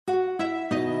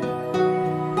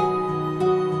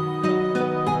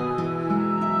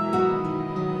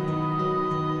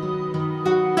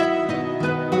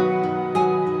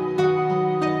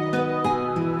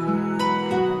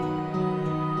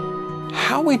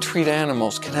we treat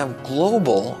animals can have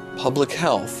global public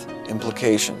health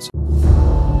implications.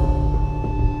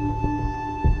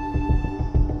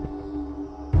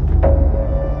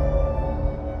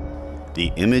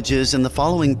 The images in the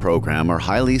following program are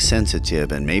highly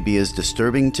sensitive and may be as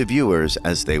disturbing to viewers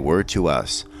as they were to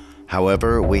us.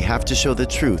 However, we have to show the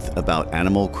truth about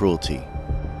animal cruelty.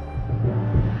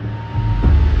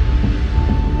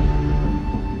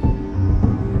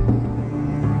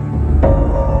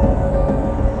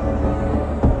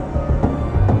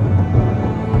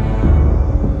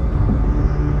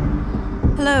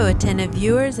 Hello, attentive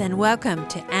viewers, and welcome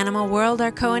to Animal World,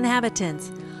 our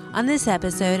co-inhabitants. On this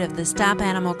episode of the Stop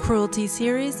Animal Cruelty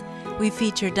series, we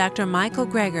feature Dr. Michael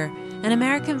Greger, an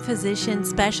American physician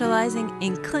specializing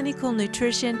in clinical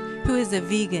nutrition who is a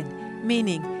vegan,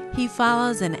 meaning he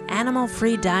follows an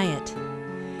animal-free diet.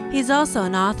 He's also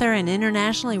an author and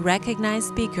internationally recognized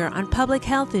speaker on public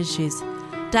health issues.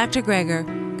 Dr.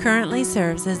 Greger currently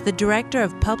serves as the Director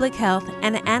of Public Health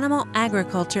and Animal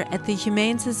Agriculture at the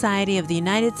Humane Society of the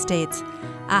United States,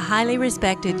 a highly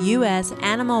respected U.S.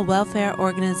 animal welfare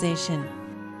organization.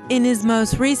 In his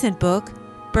most recent book,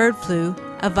 Bird Flu,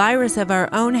 A Virus of Our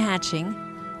Own Hatching,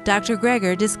 Dr.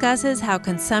 Greger discusses how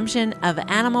consumption of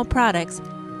animal products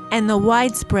and the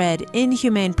widespread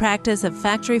inhumane practice of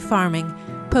factory farming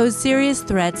pose serious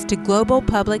threats to global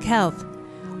public health.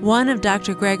 One of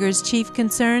Dr. Greger's chief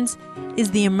concerns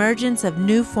is the emergence of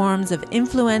new forms of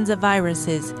influenza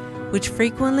viruses, which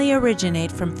frequently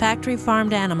originate from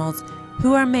factory-farmed animals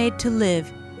who are made to live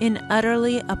in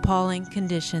utterly appalling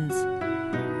conditions.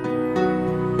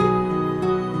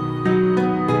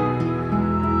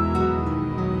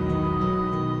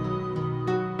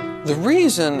 The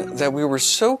reason that we were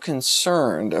so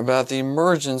concerned about the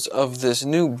emergence of this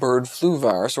new bird flu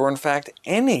virus, or in fact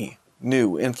any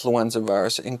new influenza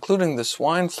virus, including the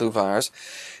swine flu virus,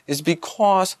 is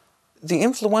because the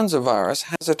influenza virus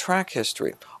has a track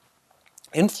history.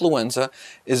 Influenza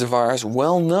is a virus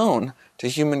well known to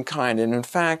humankind and in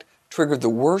fact triggered the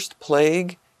worst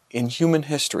plague in human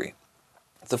history.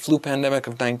 The flu pandemic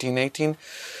of 1918,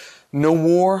 no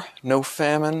war, no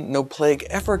famine, no plague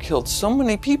ever killed so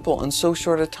many people in so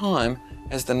short a time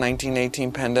as the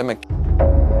 1918 pandemic.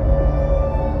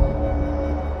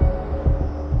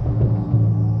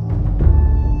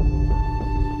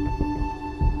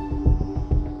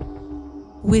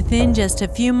 Within just a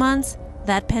few months,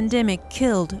 that pandemic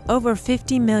killed over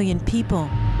 50 million people.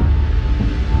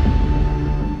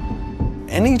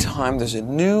 Anytime there's a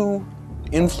new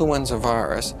influenza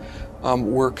virus,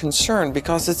 we're concerned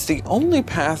because it's the only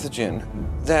pathogen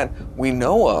that we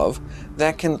know of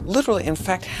that can literally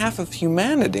infect half of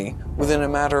humanity within a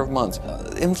matter of months.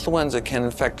 Influenza can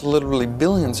infect literally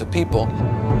billions of people.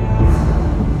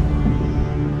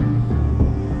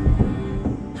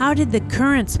 How did the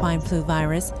current swine flu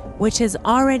virus, which has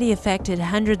already affected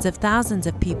hundreds of thousands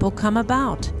of people, come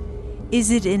about?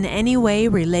 Is it in any way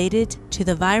related to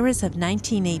the virus of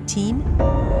 1918?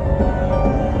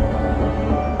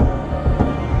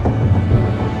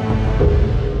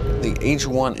 The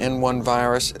H1N1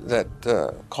 virus that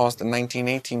caused the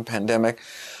 1918 pandemic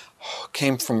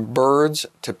came from birds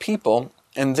to people,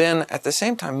 and then at the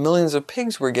same time millions of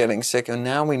pigs were getting sick, and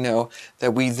now we know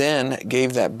that we then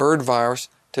gave that bird virus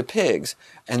to pigs.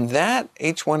 And that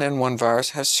H1N1 virus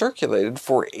has circulated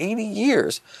for 80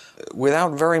 years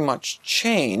without very much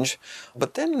change.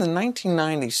 But then in the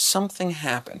 1990s, something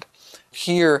happened.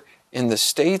 Here in the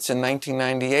States in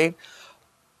 1998,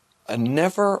 a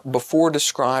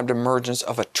never-before-described emergence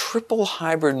of a triple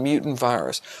hybrid mutant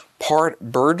virus, part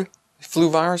bird flu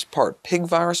virus, part pig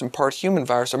virus, and part human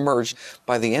virus emerged.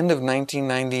 By the end of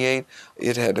 1998,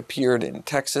 it had appeared in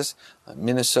Texas,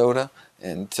 Minnesota,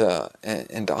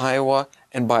 and Iowa,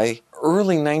 and by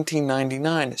early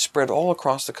 1999 it spread all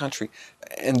across the country,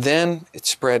 and then it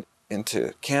spread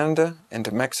into Canada and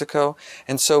to Mexico.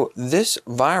 And so this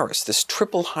virus, this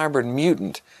triple hybrid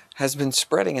mutant, has been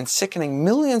spreading and sickening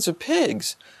millions of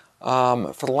pigs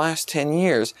for the last 10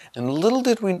 years, and little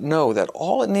did we know that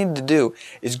all it needed to do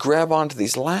is grab onto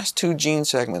these last two gene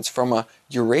segments from a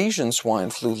Eurasian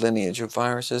swine flu lineage of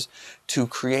viruses to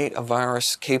create a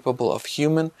virus capable of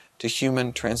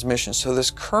human-to-human transmission. So this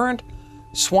current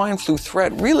swine flu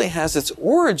threat really has its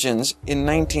origins in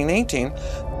 1918.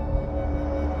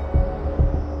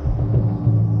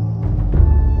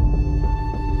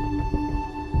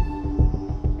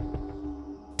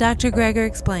 Dr. Greger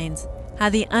explains how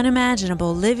the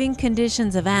unimaginable living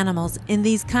conditions of animals in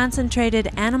these concentrated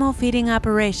animal feeding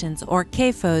operations, or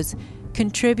CAFOs,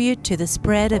 contribute to the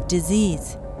spread of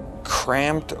disease.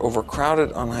 cramped,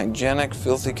 overcrowded, unhygienic,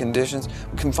 filthy conditions,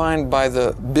 confined by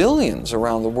the billions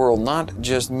around the world, not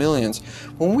just millions.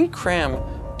 When we cram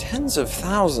tens of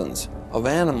thousands of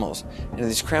animals into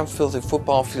these cramped, filthy,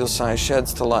 football field-sized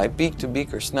sheds to lie beak to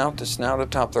beak or snout to snout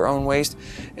atop their own waste,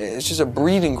 it's just a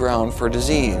breeding ground for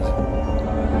disease.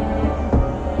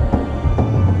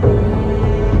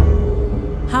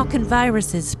 How can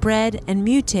viruses spread and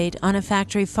mutate on a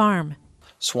factory farm?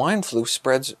 Swine flu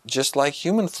spreads just like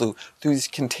human flu through these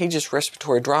contagious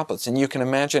respiratory droplets. And you can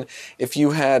imagine if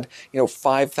you had,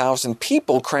 5,000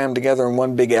 people crammed together in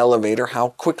one big elevator, how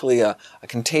quickly a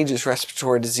contagious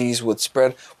respiratory disease would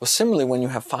spread. Well, similarly, when you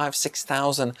have 5,000,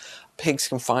 6,000 pigs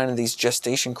confined in these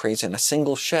gestation crates in a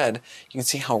single shed, you can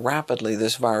see how rapidly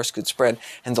this virus could spread,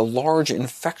 and the large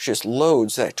infectious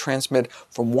loads that transmit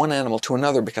from one animal to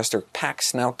another because they're packed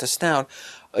snout to snout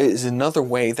is another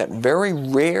way that very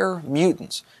rare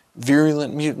mutants,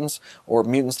 virulent mutants or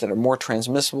mutants that are more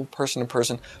transmissible person to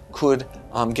person, could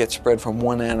get spread from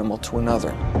one animal to another.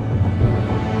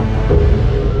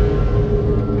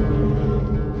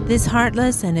 This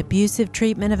heartless and abusive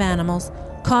treatment of animals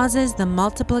causes the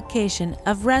multiplication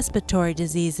of respiratory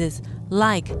diseases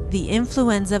like the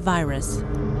influenza virus.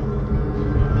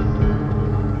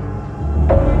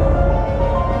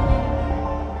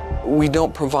 We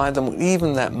don't provide them with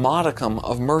even that modicum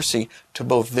of mercy, to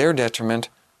both their detriment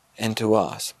and to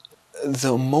us.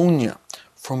 The ammonia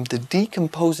from the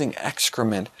decomposing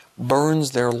excrement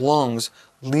burns their lungs,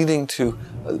 leading to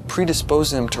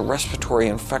predisposing them to respiratory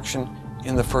infection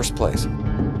in the first place.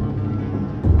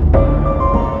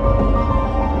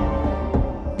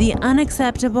 The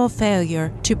unacceptable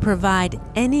failure to provide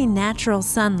any natural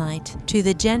sunlight to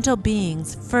the gentle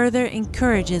beings further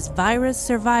encourages virus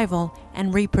survival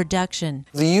and reproduction.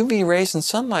 The UV rays and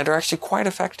sunlight are actually quite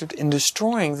effective in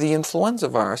destroying the influenza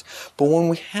virus. But when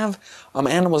we have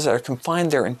animals that are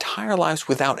confined their entire lives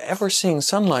without ever seeing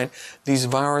sunlight, these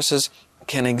viruses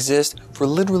can exist for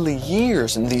literally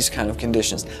years in these kind of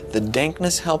conditions. The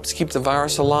dankness helps keep the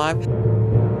virus alive.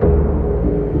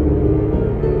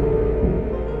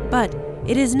 But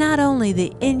it is not only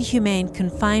the inhumane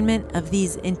confinement of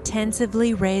these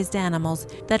intensively raised animals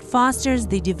that fosters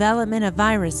the development of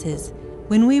viruses.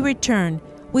 When we return,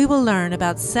 we will learn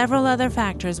about several other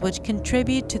factors which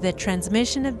contribute to the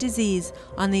transmission of disease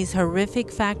on these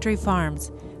horrific factory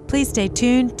farms. Please stay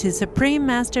tuned to Supreme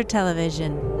Master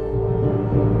Television.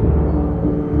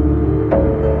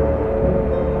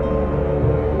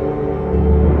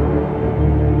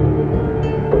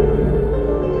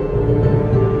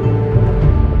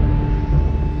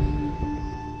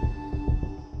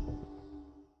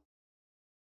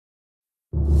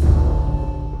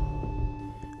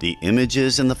 The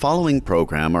images in the following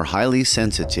program are highly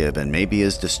sensitive and may be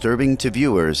as disturbing to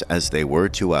viewers as they were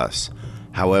to us.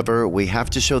 However, we have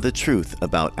to show the truth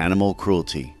about animal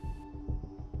cruelty.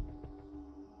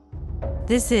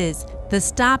 This is the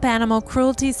Stop Animal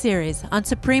Cruelty series on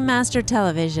Supreme Master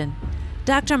Television.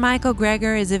 Dr. Michael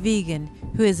Greger is a vegan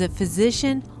who is a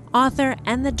physician, author,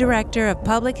 and the director of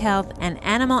public health and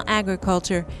animal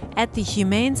agriculture at the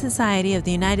Humane Society of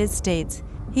the United States.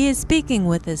 He is speaking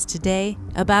with us today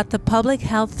about the public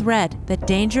health threat that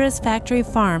dangerous factory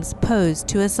farms pose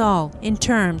to us all in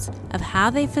terms of how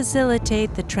they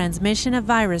facilitate the transmission of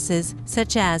viruses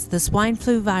such as the swine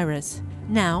flu virus.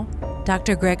 Now,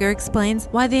 Dr. Greger explains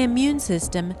why the immune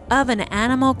system of an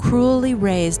animal cruelly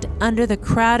raised under the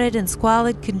crowded and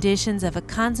squalid conditions of a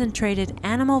concentrated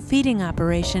animal feeding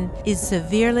operation is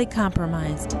severely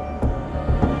compromised.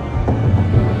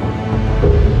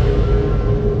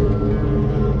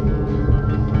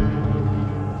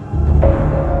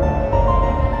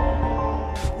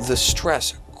 The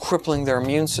stress crippling their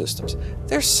immune systems.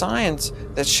 There's science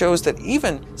that shows that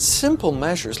even simple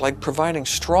measures like providing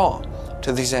straw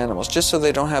to these animals, just so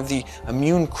they don't have the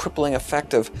immune crippling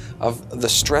effect of the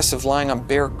stress of lying on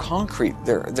bare concrete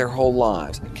their whole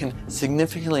lives, can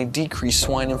significantly decrease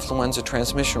swine influenza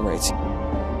transmission rates.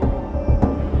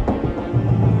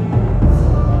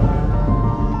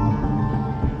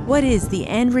 What is the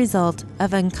end result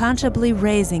of unconscionably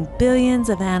raising billions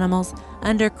of animals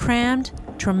under crammed,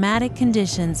 traumatic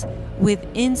conditions with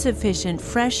insufficient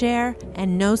fresh air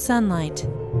and no sunlight?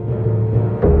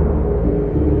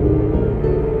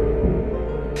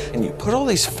 And you put all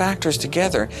these factors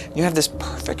together, you have this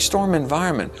perfect storm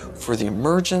environment for the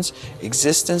emergence,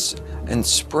 existence, and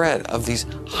spread of these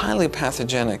highly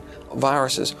pathogenic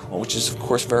viruses, which is of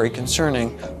course very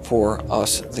concerning for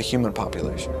us, the human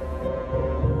population.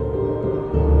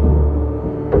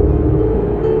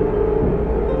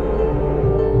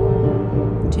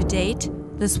 To date,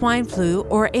 the swine flu,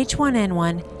 or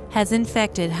H1N1, has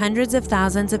infected hundreds of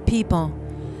thousands of people.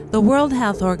 The World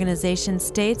Health Organization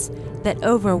states that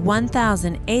over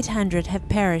 1,800 have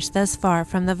perished thus far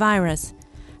from the virus.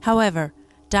 However,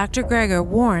 Dr. Greger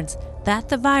warns that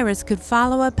the virus could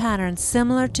follow a pattern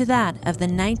similar to that of the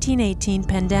 1918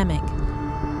 pandemic.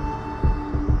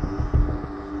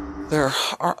 There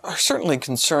are certainly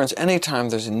concerns anytime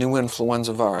there's a new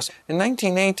influenza virus. In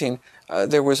 1918,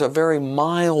 there was a very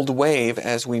mild wave,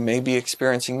 as we may be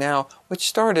experiencing now, which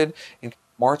started in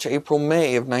March, April,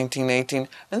 May of 1918,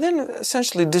 and then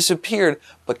essentially disappeared,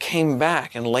 but came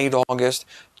back in late August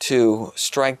to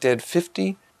strike dead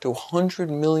 50 to 100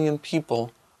 million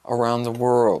people around the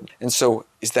world. And so,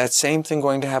 is that same thing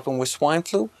going to happen with swine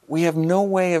flu? We have no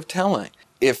way of telling.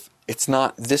 If it's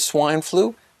not this swine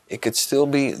flu, it could still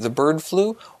be the bird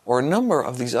flu or a number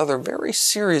of these other very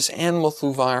serious animal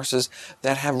flu viruses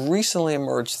that have recently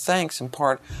emerged thanks in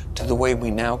part to the way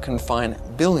we now confine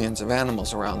billions of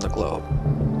animals around the globe.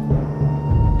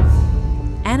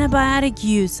 Antibiotic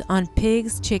use on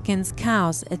pigs, chickens,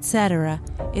 cows, etc.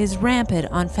 is rampant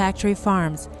on factory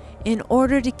farms in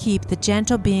order to keep the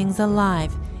gentle beings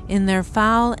alive in their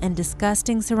foul and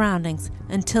disgusting surroundings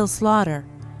until slaughter.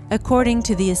 According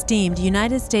to the esteemed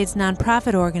United States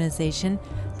nonprofit organization,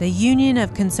 the Union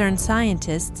of Concerned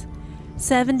Scientists,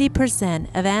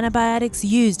 70% of antibiotics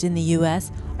used in the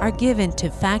U.S. are given to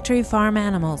factory farm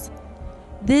animals.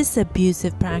 This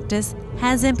abusive practice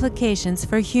has implications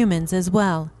for humans as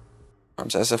well.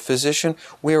 As a physician,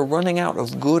 we are running out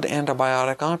of good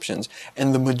antibiotic options,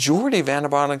 and the majority of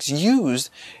antibiotics used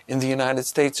in the United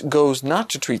States goes not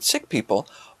to treat sick people,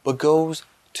 but goes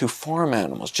to farm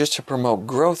animals, just to promote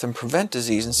growth and prevent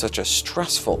disease in such a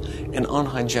stressful and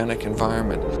unhygienic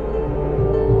environment.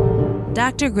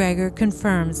 Dr. Greger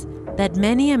confirms that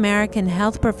many American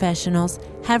health professionals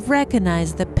have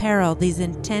recognized the peril these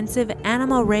intensive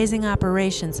animal raising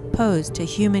operations pose to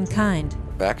humankind.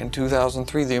 Back in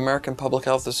 2003, the American Public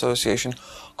Health Association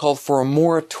called for a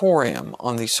moratorium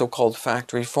on these so-called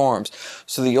factory farms.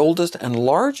 So the oldest and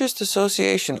largest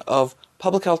association of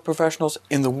public health professionals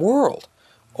in the world,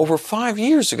 over 5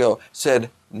 years ago, said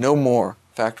no more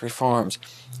factory farms.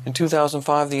 In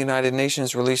 2005, the United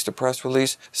Nations released a press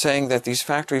release saying that these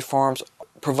factory farms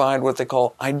provide what they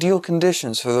call ideal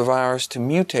conditions for the virus to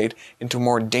mutate into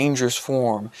more dangerous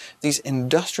form. These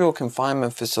industrial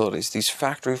confinement facilities, these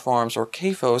factory farms or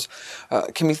CAFOs,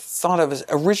 can be thought of as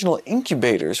original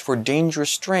incubators for dangerous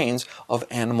strains of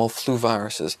animal flu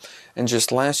viruses. And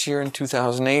just last year in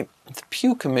 2008, the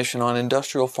Pew Commission on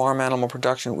Industrial Farm Animal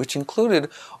Production, which included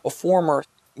a former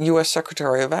U.S.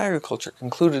 Secretary of Agriculture,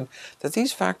 concluded that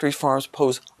these factory farms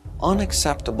pose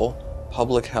unacceptable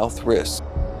public health risks.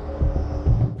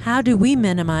 How do we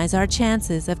minimize our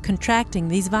chances of contracting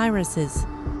these viruses?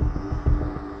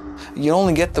 You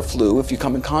only get the flu if you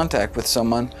come in contact with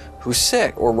someone who's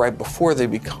sick or right before they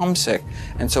become sick.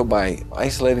 And so by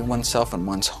isolating oneself in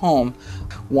one's home,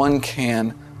 one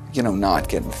can not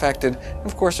get infected. And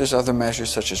of course, there's other measures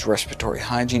such as respiratory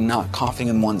hygiene, not coughing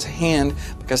in one's hand,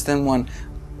 because then one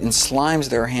enslimes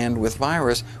their hand with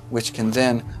virus, which can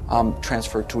then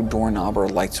transfer to a doorknob or a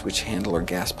light switch handle or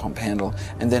gas pump handle,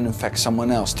 and then infect someone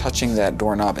else, touching that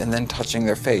doorknob and then touching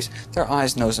their face, their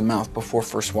eyes, nose, and mouth before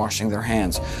first washing their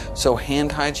hands. So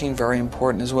hand hygiene, very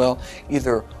important as well.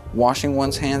 Either washing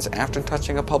one's hands after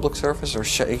touching a public surface or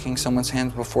shaking someone's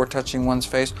hands before touching one's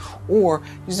face, or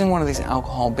using one of these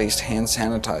alcohol-based hand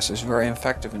sanitizers, very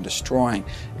effective in destroying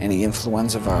any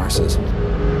influenza viruses.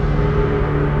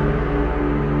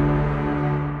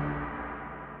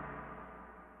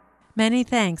 Many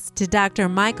thanks to Dr.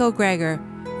 Michael Greger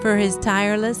for his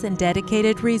tireless and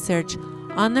dedicated research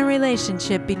on the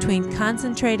relationship between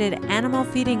concentrated animal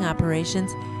feeding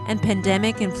operations and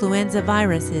pandemic influenza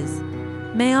viruses.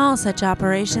 May all such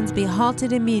operations be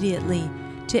halted immediately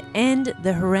to end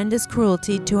the horrendous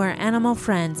cruelty to our animal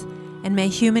friends, and may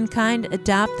humankind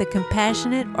adopt the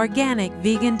compassionate, organic,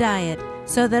 vegan diet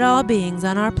so that all beings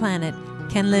on our planet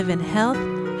can live in health,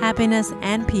 happiness,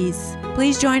 and peace.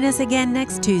 Please join us again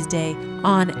next Tuesday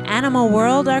on Animal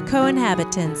World, Our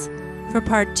Co-Inhabitants, for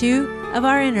part 2 of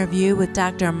our interview with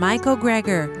Dr. Michael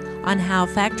Greger on how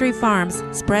factory farms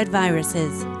spread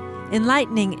viruses.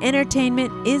 Enlightening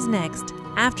entertainment is next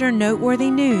after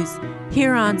noteworthy news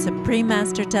here on Supreme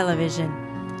Master Television.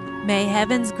 May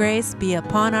heaven's grace be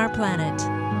upon our planet.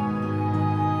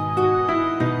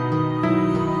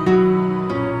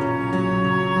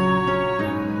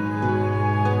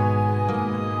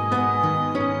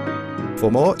 For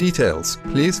more details,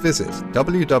 please visit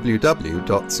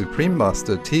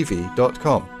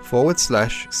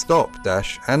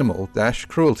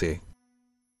www.suprememastertv.com/stop-animal-cruelty.